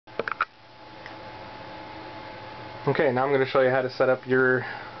Okay, now I'm going to show you how to set up your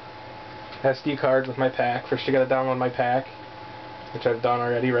SD cards with my pack. First you got to download my pack, which I've done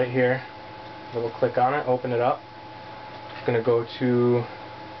already right here. Double click on it, open it up. I'm going to go to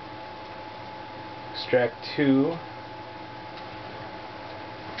extract 2,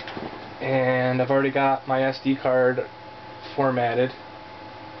 and I've already got my SD card formatted,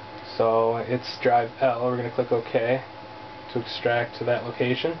 so it's drive L. We're going to click OK to extract to that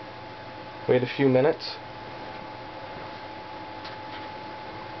location. Wait a few minutes.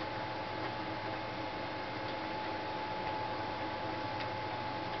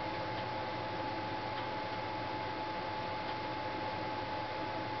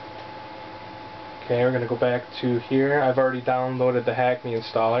 Okay, we're going to go back to here. I've already downloaded the Hackney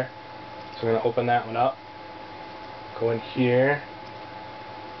installer, so I'm going to open that one up. Go in here.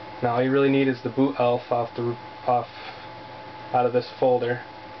 Now all you really need is the boot elf out of this folder.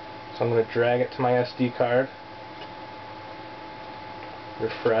 So I'm going to drag it to my SD card.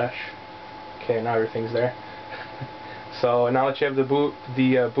 Refresh. Okay, now everything's there. So now that you have the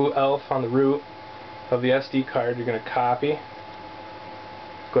boot elf on the root of the SD card, you're going to copy.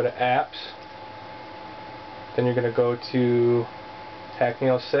 Go to Apps. Then you're going to go to Hackney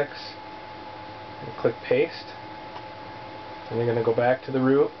 06 and click Paste. And you're going to go back to the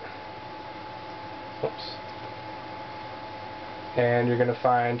root. Oops. And you're going to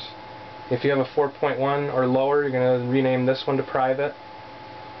find, if you have a 4.1 or lower, you're going to rename this one to private.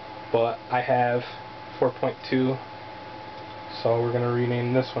 But I have 4.2, so we're going to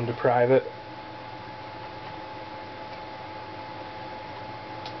rename this one to private.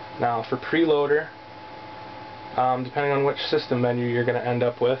 Now for preloader, depending on which system menu you're going to end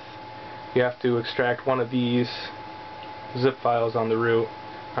up with, you have to extract one of these zip files on the root.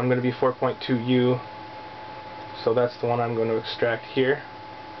 I'm going to be 4.2U, so that's the one I'm going to extract here.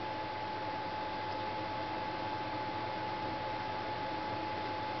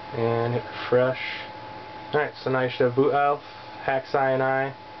 And hit refresh. Alright, so now you should have boot elf,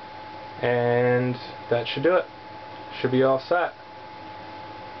 HackSci, and that should do it. Should be all set.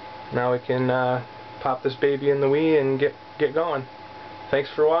 Now we can pop this baby in the Wii and get going. Thanks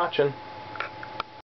for watching.